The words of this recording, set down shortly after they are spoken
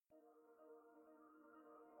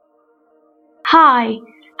Hi,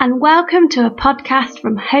 and welcome to a podcast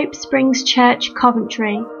from Hope Springs Church,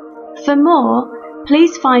 Coventry. For more,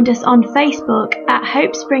 please find us on Facebook at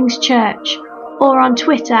Hope Springs Church, or on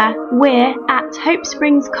Twitter, we're at Hope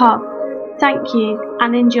Springs Cov. Thank you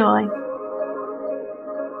and enjoy.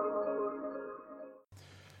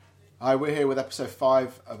 Hi, we're here with episode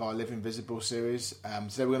 5 of our Living Visible series.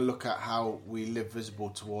 Today we're going to look at how we live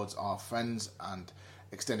visible towards our friends and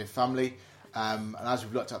extended family. And as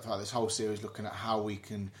we've looked at throughout this whole series, looking at how we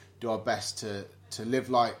can do our best to live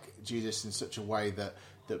like Jesus in such a way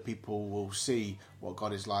that people will see what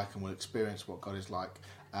God is like and will experience what God is like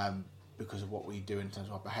because of what we do in terms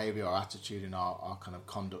of our behaviour, our attitude and our kind of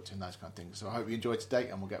conduct and those kind of things. So I hope you enjoyed today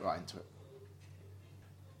and we'll get right into it.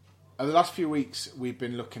 Over the last few weeks, we've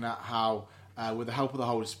been looking at how, with the help of the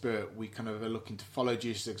Holy Spirit, we kind of are looking to follow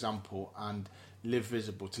Jesus' example and live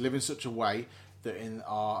visible, to live in such a way that in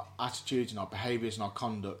our attitudes and our behaviours and our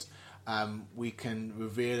conduct, we can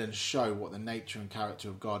reveal and show what the nature and character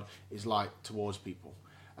of God is like towards people.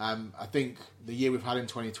 I think the year we've had in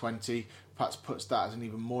 2020 perhaps puts that as an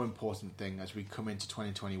even more important thing as we come into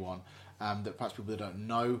 2021, that perhaps people that don't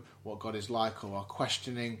know what God is like or are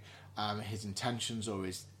questioning his intentions or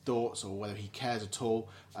his thoughts or whether he cares at all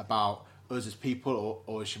about us as people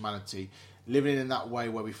or as humanity. Living in that way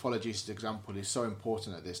where we follow Jesus' example is so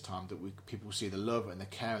important at this time, that people see the love and the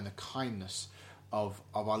care and the kindness of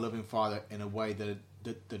our loving Father in a way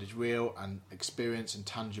that is real and experienced and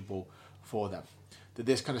tangible for them. That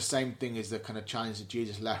this kind of same thing is the kind of challenge that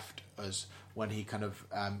Jesus left us when he kind of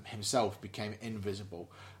himself became invisible.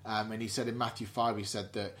 And he said in Matthew 5, he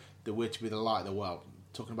said that we're to be the light of the world.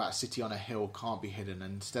 Talking about a city on a hill can't be hidden,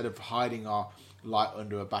 and instead of hiding our light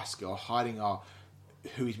under a basket or hiding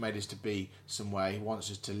who he's made us to be somewhere, he wants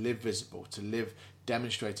us to live visible, to live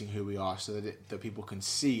demonstrating who we are, so that people can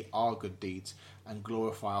see our good deeds and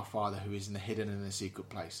glorify our Father who is in the hidden and the secret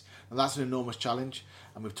place. And that's an enormous challenge,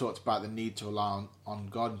 and we've talked about the need to rely on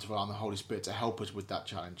God and to rely on the Holy Spirit to help us with that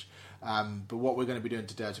challenge. But what we're going to be doing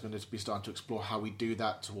today is we're going to be starting to explore how we do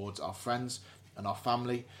that towards our friends and our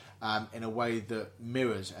family in a way that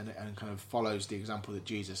mirrors and kind of follows the example that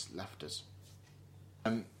Jesus left us.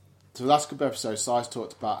 So the last couple of episodes, Si's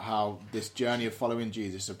talked about how this journey of following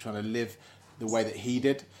Jesus, of trying to live the way that he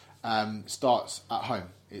did, starts at home.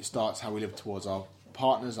 It starts how we live towards our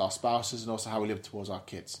partners, our spouses, and also how we live towards our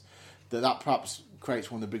kids. That perhaps creates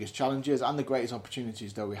one of the biggest challenges and the greatest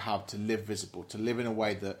opportunities that we have to live visible, to live in a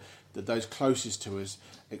way that those closest to us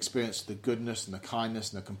experience the goodness and the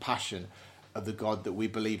kindness and the compassion of the God that we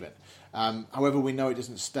believe in. However, we know it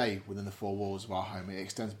doesn't stay within the four walls of our home. It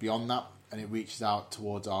extends beyond that, and it reaches out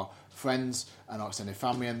towards our friends and our extended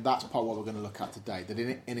family, and that's part of what we're going to look at today, that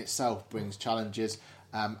in itself brings challenges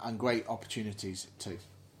and great opportunities too.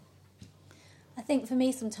 I think for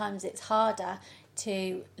me sometimes it's harder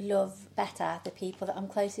to love better the people that I'm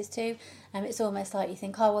closest to. It's almost like you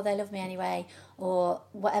think, oh, well, they love me anyway, or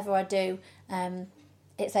whatever I do,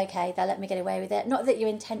 it's okay, they'll let me get away with it. Not that you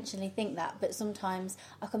intentionally think that, but sometimes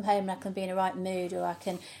I come home and I can be in a right mood, or I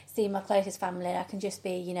can see my closest family and I can just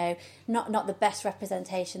be, not the best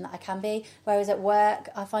representation that I can be. Whereas at work,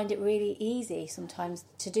 I find it really easy sometimes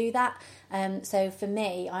to do that. So for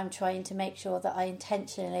me, I'm trying to make sure that I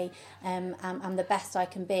intentionally am the best I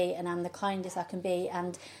can be, and I'm the kindest I can be,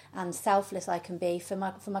 and selfless I can be for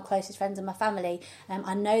my closest friends and my family.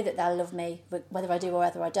 I know that they'll love me whether I do or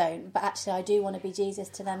whether I don't, but actually I do want to be Jesus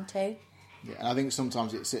to them too. Yeah, and I think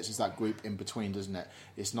sometimes it sits as that group in between, doesn't it?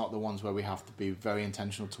 It's not the ones where we have to be very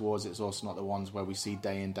intentional towards. It's also not the ones where we see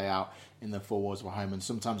day in, day out in the four walls of our home. And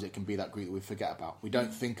sometimes it can be that group that we forget about. We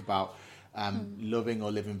don't think about loving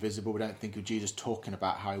or living visible. We don't think of Jesus talking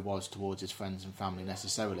about how he was towards his friends and family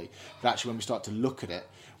necessarily. But actually when we start to look at it,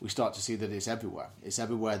 we start to see that it's everywhere. It's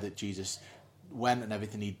everywhere that Jesus went, and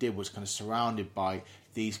everything he did was kind of surrounded by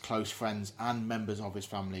these close friends and members of his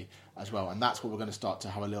family as well. And that's what we're going to start to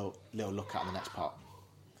have a little look at in the next part.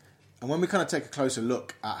 And when we kind of take a closer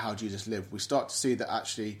look at how Jesus lived, we start to see that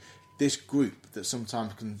actually this group that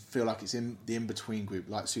sometimes can feel like it's in the in-between group,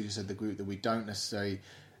 like Susie said, the group that we don't necessarily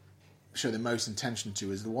show the most intention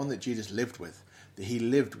to, is the one that Jesus lived with. That he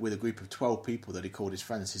lived with a group of 12 people that he called his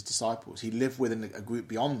friends, his disciples. He lived within a group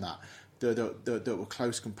beyond that that were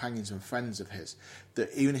close companions and friends of his.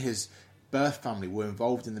 That even his birth family were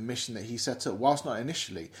involved in the mission that he set up. Whilst not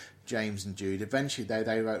initially, James and Jude, eventually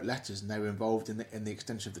they wrote letters and they were involved in the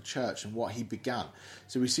extension of the church and what he began.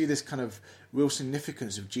 So we see this kind of real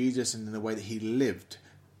significance of Jesus and in the way that he lived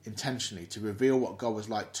intentionally to reveal what God was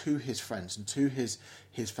like to his friends and to his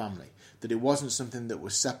family. That it wasn't something that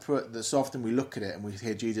was separate. That so often we look at it and we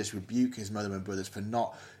hear Jesus rebuke his mother and brothers for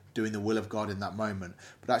not doing the will of God in that moment.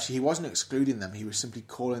 But actually, he wasn't excluding them. He was simply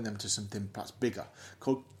calling them to something perhaps bigger,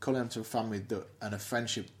 calling them to a family and a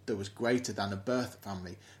friendship that was greater than a birth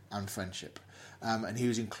family and friendship. And he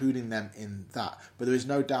was including them in that. But there is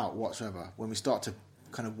no doubt whatsoever, when we start to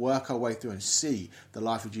kind of work our way through and see the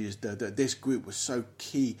life of Jesus, that this group was so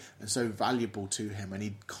key and so valuable to him, and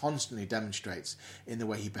he constantly demonstrates in the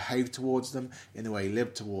way he behaved towards them, in the way he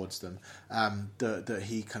lived towards them, that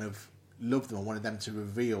he kind of loved them and wanted them to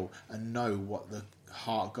reveal and know what the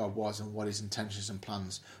heart of God was and what his intentions and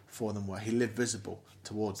plans for them were. He lived visible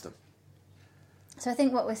towards them. So I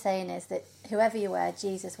think what we're saying is that whoever you were,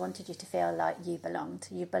 Jesus wanted you to feel like you belonged.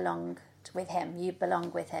 You belonged with him. You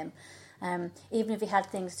belong with him. Even if he had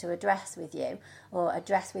things to address with you or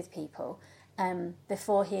address with people,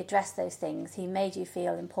 before he addressed those things, he made you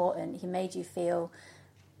feel important. He made you feel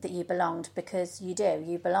that you belonged, because you do.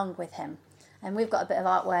 You belong with him. And we've got a bit of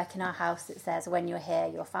artwork in our house that says, when you're here,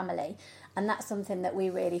 you're family. And that's something that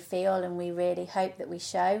we really feel and we really hope that we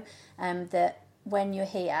show, that when you're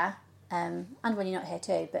here, and when you're not here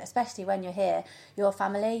too, but especially when you're here, your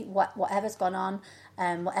family, whatever's gone on,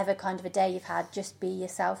 whatever kind of a day you've had, just be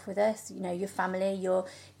yourself with us. You know, your family,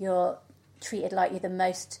 you're treated like you're the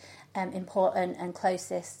most important and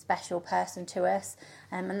closest special person to us,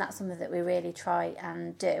 and that's something that we really try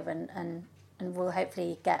and do, and we'll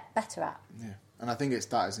hopefully get better at. Yeah, and I think it's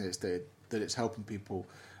that, isn't it? That it's helping people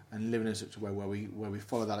and living in such a way where we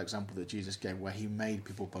follow that example that Jesus gave, where he made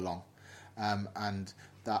people belong, and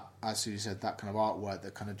that, as Susie said, that kind of artwork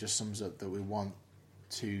that kind of just sums up that we want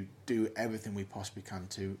to do everything we possibly can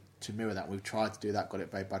to mirror that. We've tried to do that, got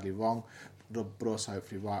it very badly wrong, but also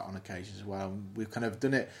hopefully right on occasions as well. And we've kind of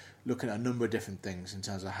done it looking at a number of different things in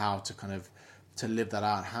terms of how to kind of to live that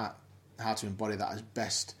out, how to embody that as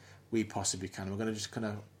best we possibly can. We're going to just kind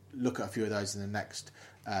of look at a few of those in the next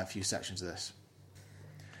few sections of this.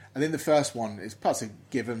 I think the first one is perhaps a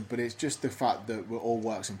given, but it's just the fact that we're all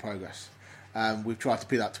works in progress. We've tried to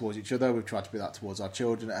be that towards each other, we've tried to be that towards our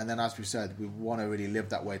children, and then, as we said, we want to really live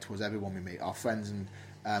that way towards everyone we meet, our friends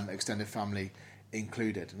and extended family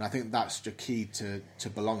included. And I think that's the key to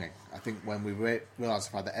belonging. I think when we realise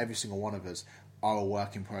the fact that every single one of us are a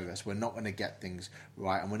work in progress, we're not going to get things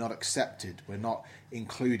right, and we're not accepted, we're not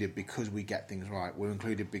included because we get things right. We're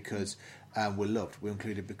included because we're loved, we're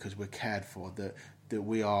included because we're cared for, that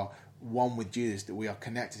we are one with Jesus, that we are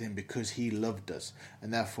connected to him because he loved us,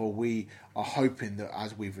 and therefore we are hoping that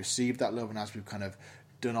as we've received that love and as we've kind of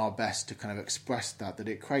done our best to kind of express that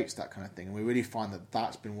it creates that kind of thing. And we really find that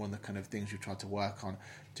that's been one of the kind of things we've tried to work on,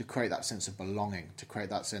 to create that sense of belonging, to create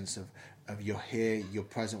that sense of you're here, you're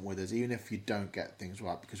present with us, even if you don't get things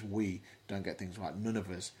right, because we don't get things right. None of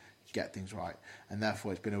us get things right, and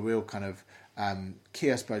therefore it's been a real kind of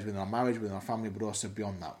key, I suppose, within our marriage, within our family, but also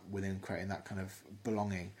beyond that, within creating that kind of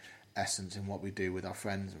belonging essence in what we do with our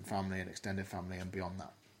friends and family and extended family and beyond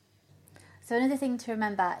that. So another thing to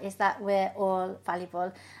remember is that we're all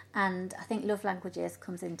valuable, and I think love languages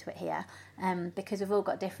comes into it here, because we've all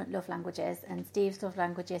got different love languages, and Steve's love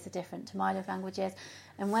languages are different to my love languages.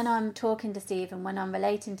 And when I'm talking to Steve and when I'm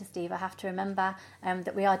relating to Steve, I have to remember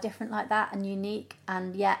that we are different like that and unique,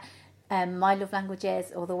 and yet my love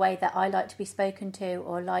languages, or the way that I like to be spoken to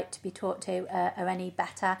or like to be talked to, are any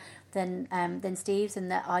better than Steve's,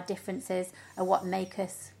 and that our differences are what make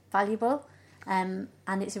us valuable. And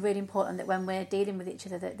it's really important that when we're dealing with each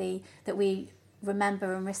other, that we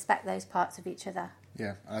remember and respect those parts of each other.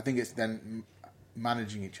 Yeah, and I think it's then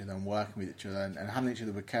managing each other and working with each other and handling each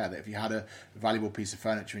other with care. That if you had a valuable piece of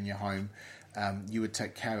furniture in your home, you would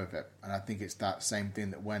take care of it. And I think it's that same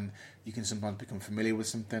thing, that when you can sometimes become familiar with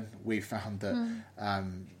something, we found that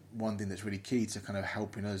one thing that's really key to kind of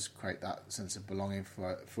helping us create that sense of belonging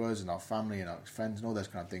for us and our family and our friends and all those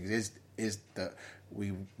kind of things is that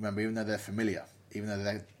we remember, even though they're familiar, even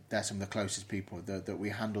though they're some of the closest people, that we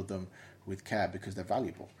handle them with care because they're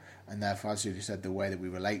valuable. And therefore, as you said, the way that we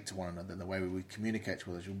relate to one another and the way we communicate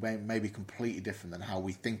to others may be completely different than how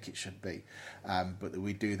we think it should be, but that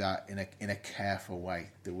we do that in a careful way.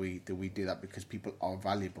 That we do that because people are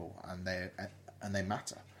valuable and they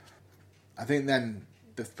matter. I think then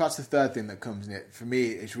perhaps the third thing that comes in it, for me,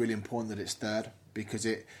 it's really important that it's third, because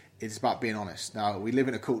it's about being honest. Now, we live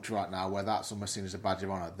in a culture right now where that's almost seen as a badge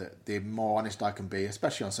of honour, that the more honest I can be,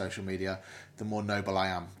 especially on social media, the more noble I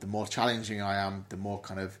am, the more challenging I am, the more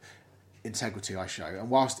kind of integrity I show.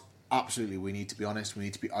 And whilst absolutely we need to be honest, we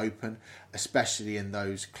need to be open, especially in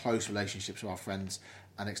those close relationships with our friends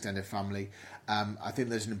and extended family, I think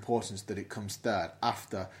there's an importance that it comes third,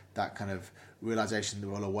 after that kind of realisation that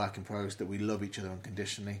we're all a work in progress, that we love each other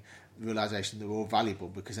unconditionally, realization that we're all valuable,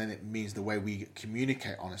 because then it means the way we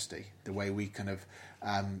communicate honesty, the way we kind of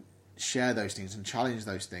share those things and challenge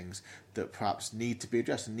those things that perhaps need to be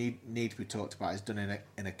addressed and need to be talked about is done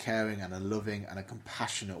in a caring and a loving and a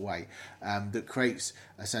compassionate way, that creates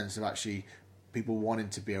a sense of actually people wanting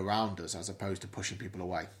to be around us as opposed to pushing people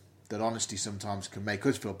away. That honesty sometimes can make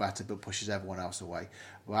us feel better but pushes everyone else away.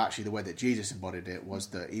 Well, actually the way that Jesus embodied it was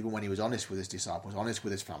that even when he was honest with his disciples, honest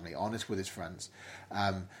with his family, honest with his friends,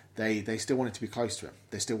 they still wanted to be close to him.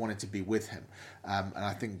 They still wanted to be with him. And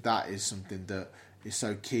I think that is something that is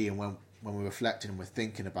so key. And when we're reflecting and we're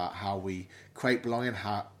thinking about how we create belonging,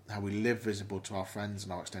 how we live visible to our friends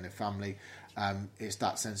and our extended family, it's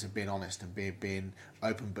that sense of being honest and being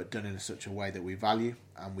open, but done in such a way that we value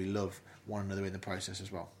and we love one another in the process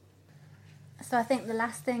as well. So I think the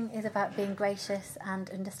last thing is about being gracious and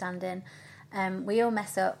understanding. We all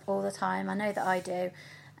mess up all the time. I know that I do.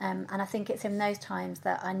 And I think it's in those times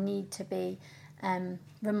that I need to be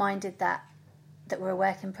reminded that we're a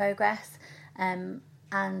work in progress, and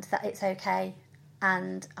that it's okay,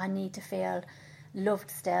 and I need to feel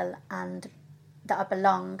loved still and that I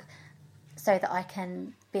belong, so that I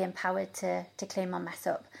can be empowered to clean my mess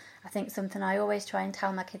up. I think something I always try and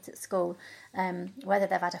tell my kids at school, whether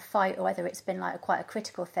they've had a fight or whether it's been like quite a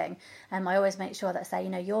critical thing, I always make sure that I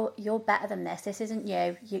say, you're better than this. This isn't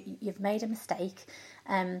you. You've made a mistake,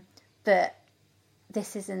 but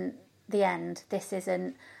this isn't the end. This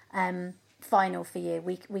isn't final for you.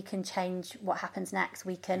 We can change what happens next.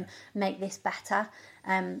 We can make this better.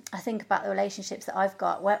 I think about the relationships that I've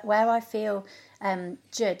got where I feel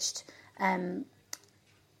judged.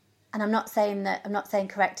 And I'm not saying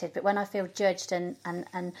corrected, but when I feel judged and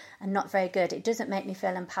not very good, it doesn't make me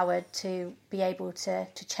feel empowered to be able to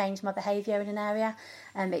change my behaviour in an area.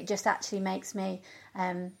 It just actually makes me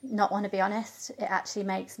not want to be honest. It actually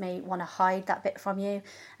makes me want to hide that bit from you.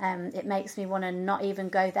 It makes me want to not even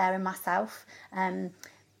go there in myself.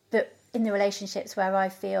 But in the relationships where I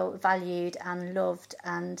feel valued and loved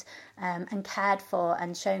and cared for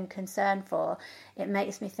and shown concern for, it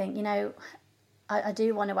makes me think, I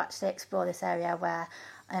do want to actually explore this area where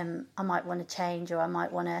I might want to change, or I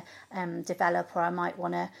might want to develop, or I might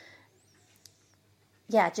want to,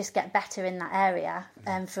 just get better in that area,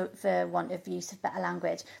 for want of use of better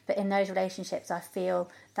language. But in those relationships, I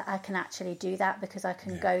feel that I can actually do that because I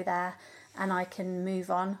can go there and I can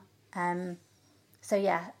move on. I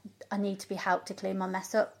need to be helped to clean my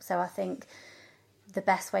mess up. So I think the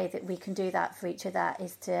best way that we can do that for each other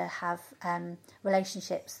is to have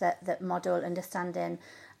relationships that model understanding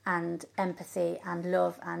and empathy and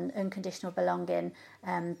love and unconditional belonging,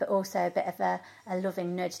 but also a bit of a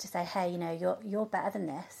loving nudge to say, hey, you're better than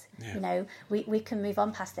this. We can move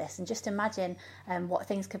on past this, and just imagine what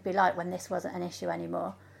things could be like when this wasn't an issue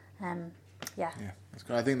anymore. That's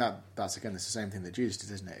good. I think that's again, it's the same thing that Jesus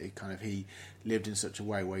did, isn't it? He lived in such a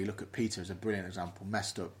way where you look at Peter as a brilliant example,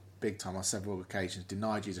 messed up big time on several occasions,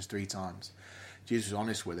 denied Jesus 3 times. Jesus was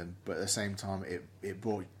honest with him, but at the same time it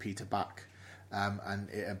brought Peter back, and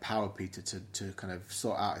it empowered Peter to kind of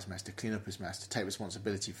sort out his mess, to clean up his mess, to take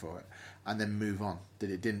responsibility for it, and then move on.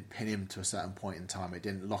 That it didn't pin him to a certain point in time, it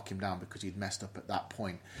didn't lock him down because he'd messed up at that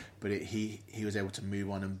point, but he was able to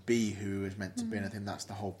move on and be who he was meant to be. And I think that's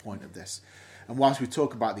the whole point of this. And whilst we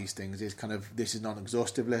talk about these things, this is not an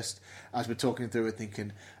exhaustive list. As we're talking through it,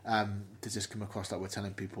 thinking, does this come across like we're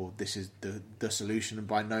telling people this is the solution? And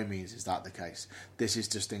by no means is that the case. This is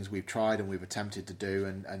just things we've tried and we've attempted to do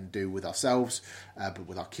and do with ourselves, but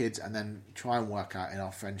with our kids, and then try and work out in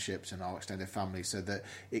our friendships and our extended family, so that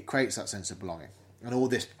it creates that sense of belonging. And all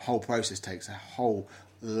this whole process takes a whole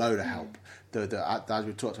load of help. As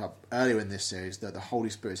we talked about earlier in this series, that the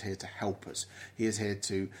Holy Spirit is here to help us. He is here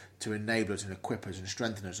to enable us and equip us and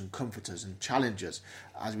strengthen us and comfort us and challenge us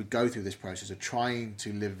as we go through this process of trying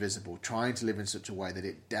to live visible, trying to live in such a way that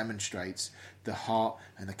it demonstrates the heart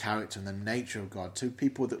and the character and the nature of God to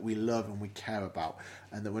people that we love and we care about,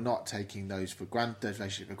 and that we're not taking those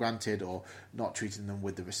relationships for granted, or not treating them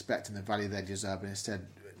with the respect and the value they deserve, but instead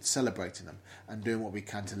celebrating them and doing what we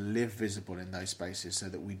can to live visible in those spaces, so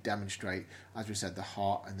that we demonstrate, as we said, the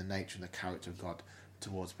heart and the nature and the character of God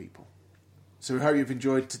towards people. So we hope you've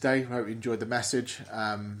enjoyed today. We hope you enjoyed the message.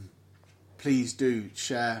 Please do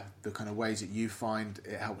share the kind of ways that you find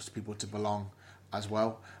it helps people to belong as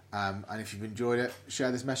well. And if you've enjoyed it,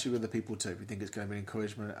 share this message with other people too. If you think it's going to be an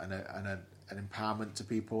encouragement and an empowerment to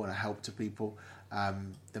people and a help to people,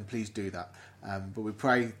 then please do that. But we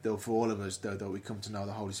pray, though, for all of us, though, that we come to know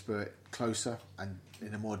the Holy Spirit closer and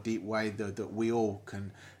in a more deep way, though, that we all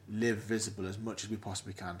can live visible as much as we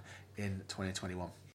possibly can in 2021.